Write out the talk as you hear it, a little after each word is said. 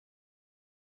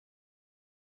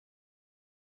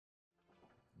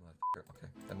Okay,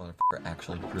 that motherfucker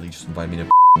actually really just invited me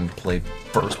to play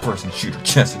first-person shooter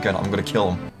chess again. I'm gonna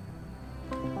kill him.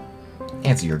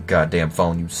 Answer your goddamn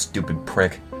phone, you stupid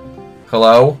prick.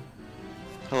 Hello?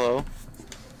 Hello?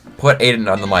 Put Aiden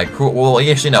on the mic. Who? Well,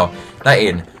 actually, no, not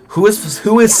Aiden. Who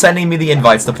is sending me the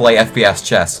invites to play FPS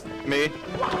chess? Me?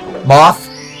 Moth?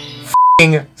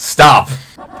 F***ing stop.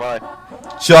 Why?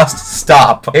 Just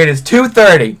stop. It is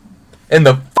 2:30 in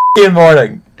the f***ing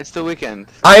morning. It's the weekend.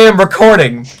 I am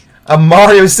recording a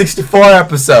Mario 64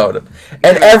 episode,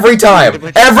 and every time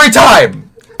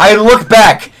I look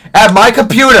back at my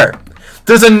computer,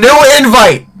 there's a new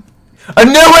invite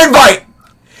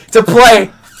to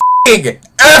play f***ing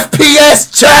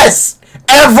FPS chess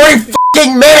every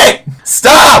f***ing minute.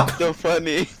 Stop! So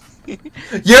funny.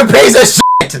 You piece of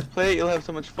shit! Play it, you'll have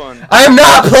so much fun. I am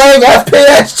not playing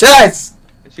FPS chess!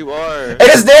 Yes, you are. It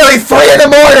is nearly 3 in the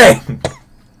morning!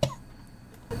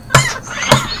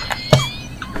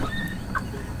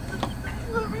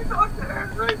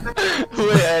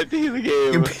 Wait, I think the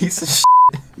game. You piece of shit.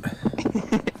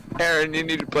 Aaron, you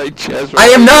need to play chess. I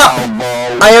am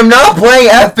not playing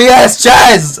FPS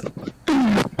chess!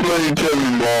 Play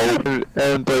chess, bro.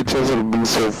 And play chess will be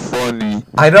so funny.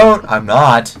 I'm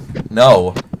not.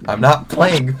 No. I'm not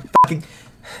playing fucking...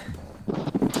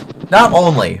 Not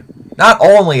only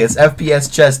is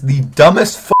FPS chess the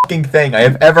dumbest fucking thing I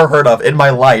have ever heard of in my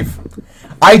life,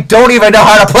 I don't even know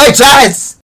how to play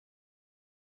chess!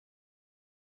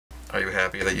 Are you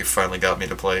happy that you finally got me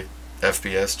to play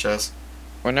FPS chess?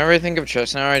 Whenever I think of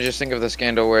chess now, I just think of the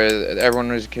scandal where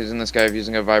everyone was accusing this guy of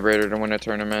using a vibrator to win a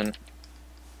tournament.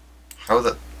 How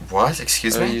the... What?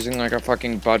 Excuse me? Using like a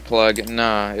fucking butt plug.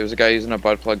 Nah, it was a guy using a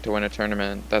butt plug to win a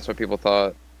tournament. That's what people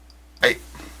thought.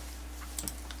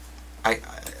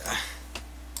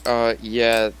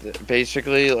 Yeah,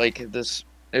 basically, like, there's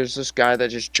this guy that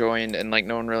just joined, and, like,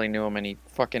 no one really knew him, and he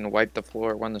fucking wiped the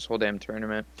floor, won this whole damn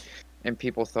tournament, and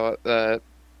people thought that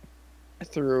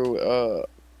through,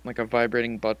 like, a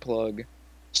vibrating butt plug,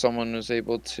 someone was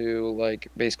able to, like,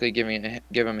 basically give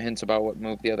him hints about what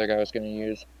move the other guy was gonna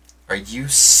use. Are you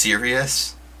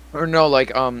serious? Or no,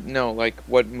 like,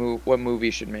 what move he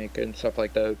should make, and stuff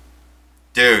like that.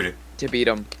 Dude. To beat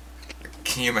him.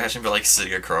 Can you imagine, like,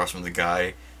 sitting across from the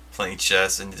guy playing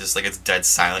chess, and just, like, it's dead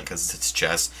silent because it's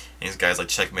chess, and this guy's, like,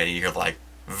 checkmating, you hear, like,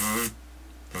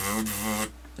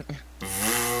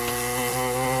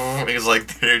 he's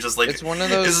like, they're just, like, it's one of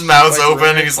those, his mouth's like, open,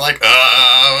 and he's like,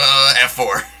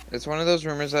 F4. It's one of those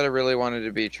rumors that I really wanted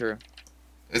to be true.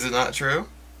 Is it not true?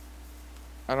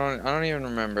 I don't even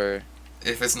remember.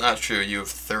 If it's not true, you have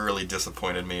thoroughly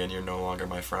disappointed me, and you're no longer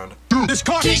my friend. This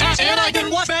car is and I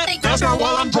can watch that NASCAR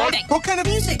while I'm driving. What kind of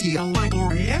music do you like,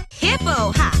 Gloria?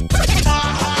 Hippo hop.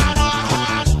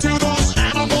 To those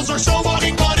animals are so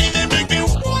funny, they make me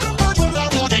wanna march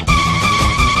without looking.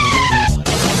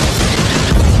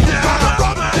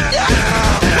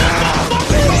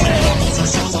 Animals are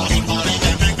so funny,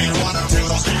 they make me wanna do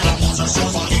those animals are so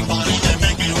funny, they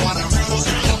make me wanna do those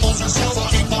animals are so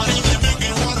funny, they make me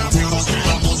wanna do those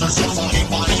animals are so funny,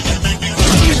 they make me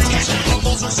wanna do those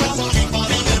animals are so funny,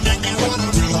 they make me wanna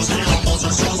do those animals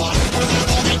are so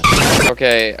funny.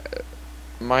 Okay,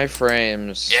 my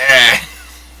frames. Yeah!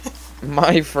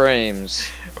 My frames.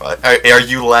 Are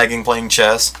you lagging playing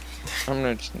chess? I'm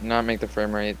gonna not make the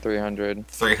frame rate 300.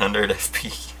 300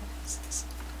 FPS.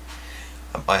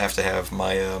 I have to have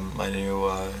my my new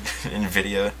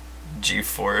NVIDIA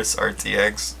GeForce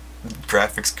RTX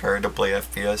graphics card to play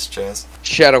FPS chess.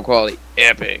 Shadow quality,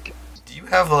 epic. Do you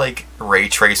have, like, ray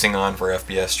tracing on for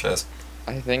FPS chess?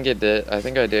 I think it did. I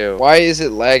think I do. Why is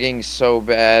it lagging so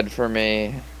bad for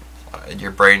me?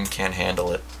 Your brain can't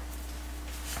handle it.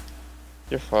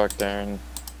 You're fucked, Aaron.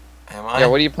 Am I? Yeah,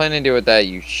 what are you planning to do with that,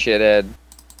 you shithead?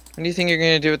 What do you think you're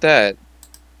gonna do with that?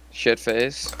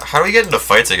 Shitface? How do we get into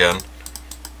fights again?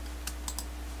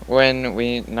 When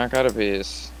we knock out a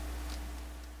piece.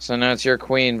 So now it's your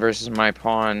queen versus my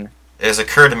pawn. It has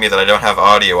occurred to me that I don't have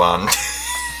audio on.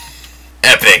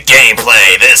 Epic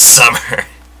gameplay this summer.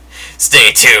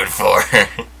 Stay tuned for.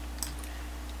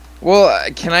 Well,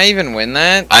 can I even win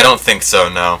that? I don't think so,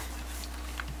 no.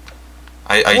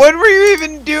 What were you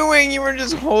even doing? You were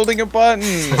just holding a button.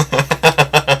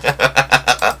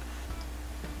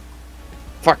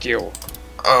 Fuck you.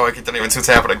 Oh, I don't even see what's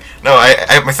happening. No, I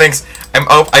have my things.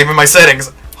 I'm in my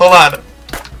settings. Hold on.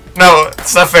 No,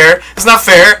 it's not fair. It's not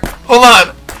fair. Hold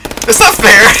on. It's not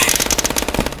fair.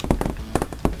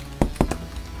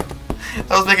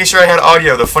 I was making sure I had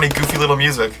audio, the funny, goofy little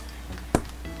music.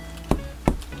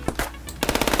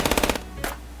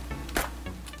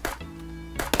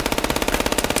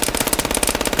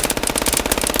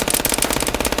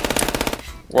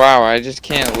 Wow, I just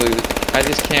can't lose. I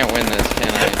just can't win this,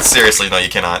 can I? Seriously, no, you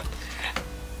cannot.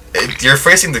 You're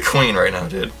facing the queen right now,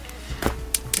 dude.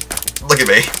 Look at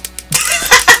me.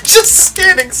 Just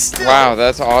standing still. Wow,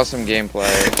 that's awesome gameplay.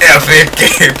 Epic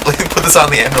gameplay. Put this on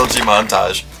the MLG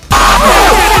montage.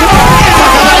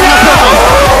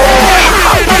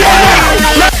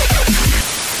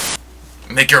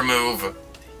 Make your move.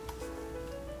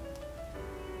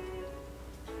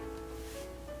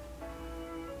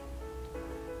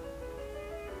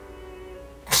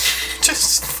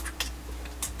 Just.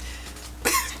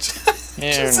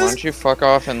 Aaron, why don't you fuck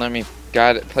off and let me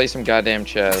play some goddamn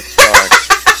chess? Fuck.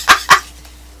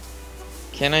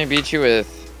 Can I beat you with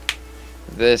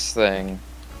this thing?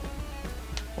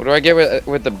 What do I get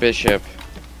with the bishop?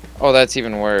 Oh, that's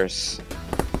even worse.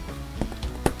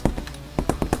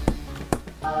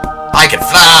 I can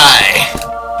fly.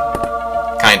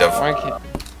 Kind of. Why can't?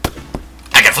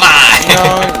 I can fly.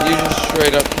 No, you just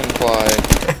straight up can fly.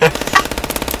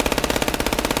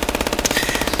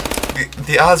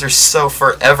 The odds are so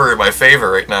forever in my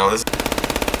favor right now.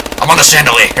 I'm on a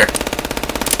chandelier.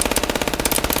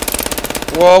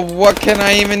 Well, what can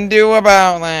I even do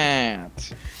about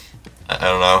that? I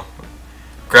don't know.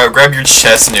 Grab your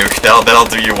chess nuke. That'll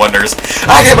do you wonders.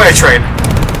 I hit by a train.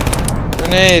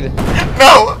 Grenade.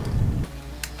 No.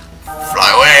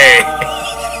 Fly away.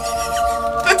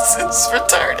 This is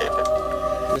retarded.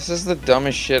 This is the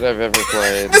dumbest shit I've ever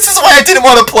played. This is why I didn't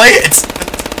want to play it.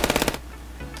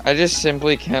 I just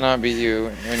simply cannot beat you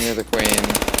when you're the queen.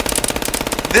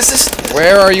 This is...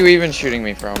 Where are you even shooting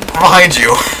me from? Behind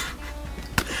you.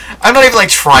 I'm not even like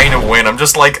trying to win. I'm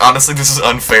just like, honestly, this is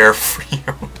unfair for you.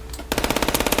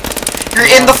 You're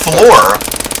in the floor.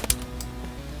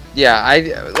 Yeah,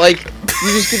 like,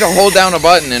 you just get to hold down a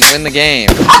button and win the game.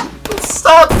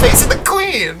 Stop facing the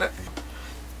queen.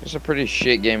 It's a pretty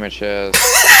shit game of chess.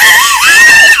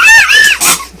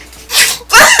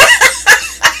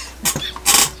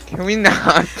 Can we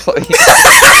not play this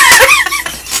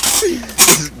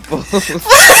bull?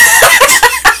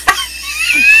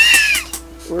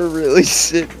 We're really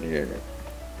sitting here.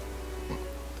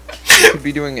 We could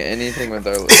be doing anything with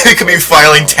our lives. We could be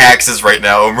filing taxes right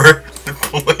now, Omer.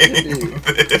 Playing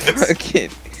this.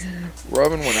 Fucking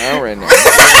rubbing 1 hour right now.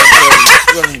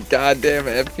 Some goddamn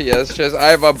FPS chess. I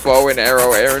have a bow and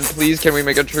arrow, Aaron. Please, can we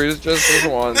make a truce just this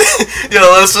once? You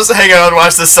know, let's just hang out and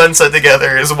watch the sunset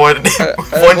together as one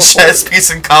chess piece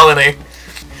in colony.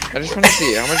 I just want to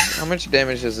see how much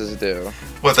damage does this do?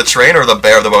 What, the train or the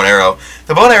bear or the bow and arrow?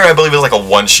 The bow and arrow, I believe, is like a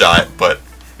one-shot, but...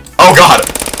 Oh god!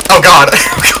 Oh god!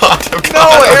 Oh god! Oh god! No,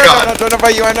 Oh Aaron, god! I'm not doing it by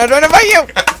you. I'm not doing it by you.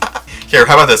 Here,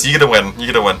 how about this? You get to win. You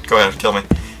get to win. Go ahead, kill me.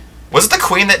 Was it the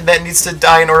queen that needs to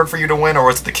die in order for you to win, or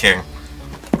was it the king?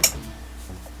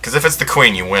 Because if it's the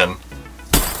queen, you win.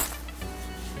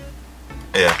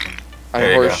 Yeah.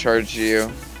 I horse charged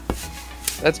you.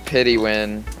 That's pity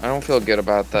win. I don't feel good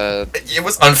about that. It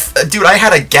was dude, I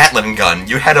had a Gatling gun.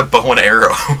 You had a bow and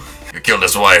arrow. You killed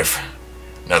his wife.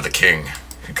 Now the king.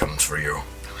 He comes for you.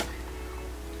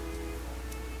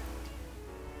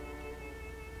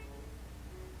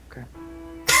 Okay.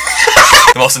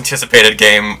 The most anticipated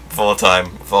game of all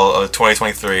time, of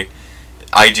 2023.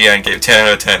 IGN gave 10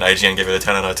 out of 10. IGN gave it a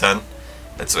 10 out of 10.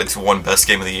 It's won best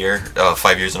game of the year,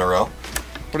 5 years in a row.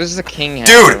 What does the king have?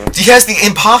 Dude, he has the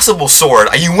impossible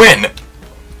sword. You win.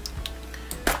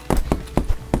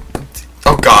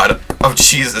 Oh god. Oh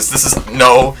Jesus. This is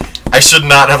no. I should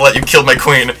not have let you kill my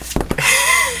queen.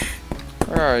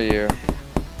 Where are you?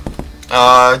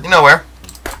 You know where?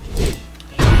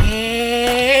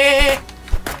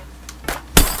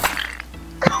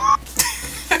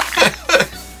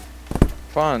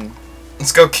 Fun.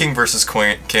 Let's go king versus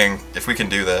queen. King, if we can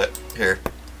do that. Here.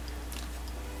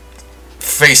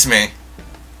 Face me.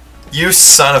 You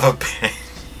son of a bitch.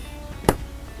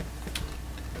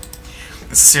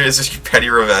 This is serious, just your petty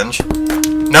revenge.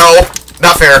 No!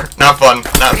 Not fair. Not fun.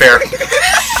 Not fair.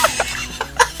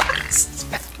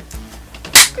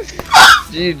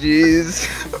 GG's.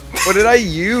 What did I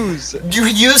use? You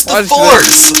used the Watch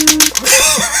force!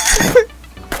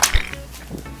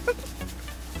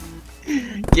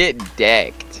 Get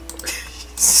decked.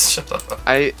 Shut up.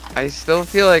 I still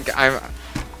feel like I'm...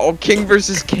 Oh, king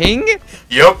versus king?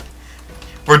 Yup.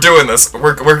 We're doing this.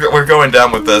 We're going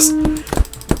down with this.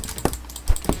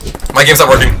 My game's not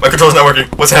working. My controller's not working.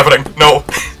 What's happening? No.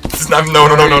 This is not. No.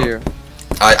 Where are you?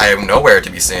 I am nowhere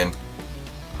to be seen.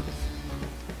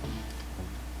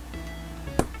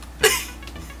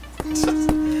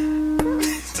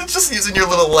 just using your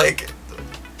little like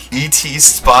ET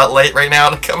spotlight right now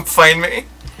to come find me.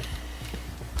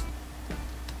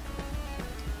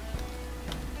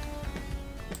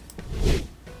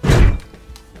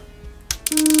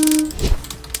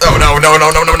 no,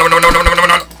 no, no, no, no, no, no, no, no, no,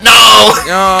 no, no!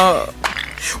 No.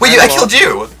 Wait, I killed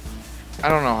you! I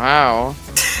don't know how.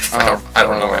 I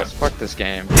don't know, man. Fuck this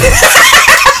game.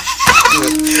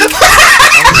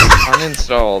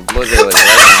 Uninstalled, literally, right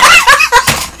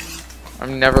now.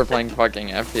 I'm never playing fucking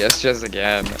FPS Chess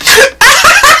again.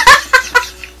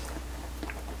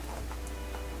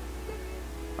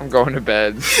 I'm going to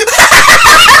bed.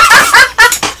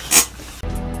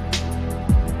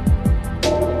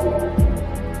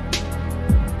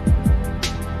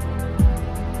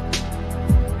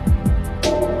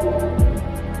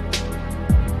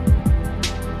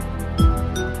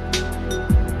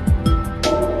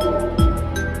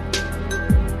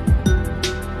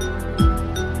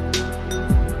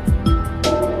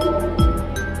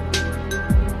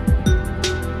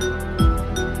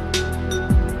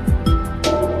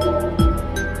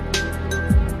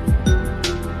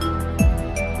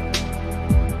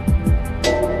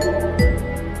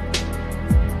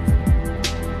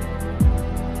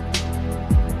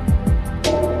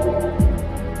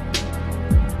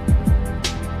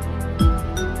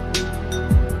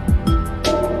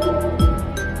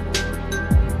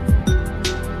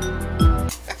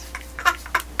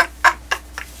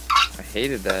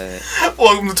 Hated that.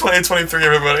 Welcome to 2023,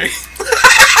 everybody.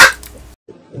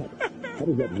 How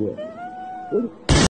does that work?